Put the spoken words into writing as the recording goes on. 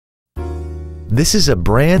This is a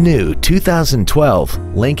brand new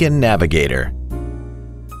 2012 Lincoln Navigator.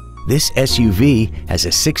 This SUV has a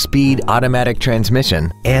 6-speed automatic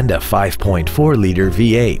transmission and a 5.4-liter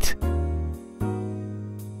V8.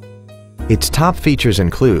 Its top features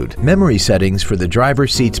include memory settings for the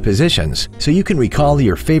driver's seat's positions, so you can recall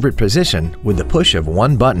your favorite position with the push of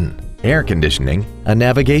one button, air conditioning, a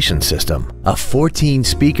navigation system, a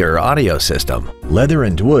 14-speaker audio system, leather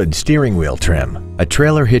and wood steering wheel trim, a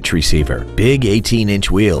trailer hitch receiver, big 18-inch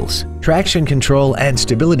wheels, traction control and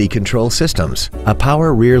stability control systems, a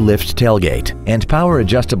power rear lift tailgate, and power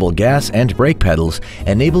adjustable gas and brake pedals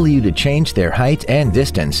enable you to change their height and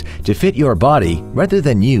distance to fit your body rather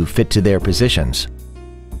than you fit to their positions.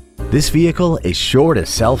 This vehicle is sure to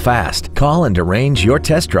sell fast. Call and arrange your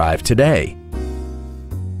test drive today.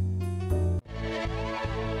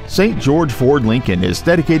 St. George Ford Lincoln is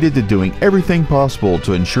dedicated to doing everything possible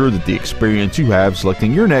to ensure that the experience you have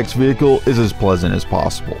selecting your next vehicle is as pleasant as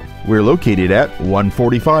possible. We're located at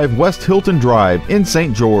 145 West Hilton Drive in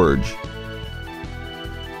St. George.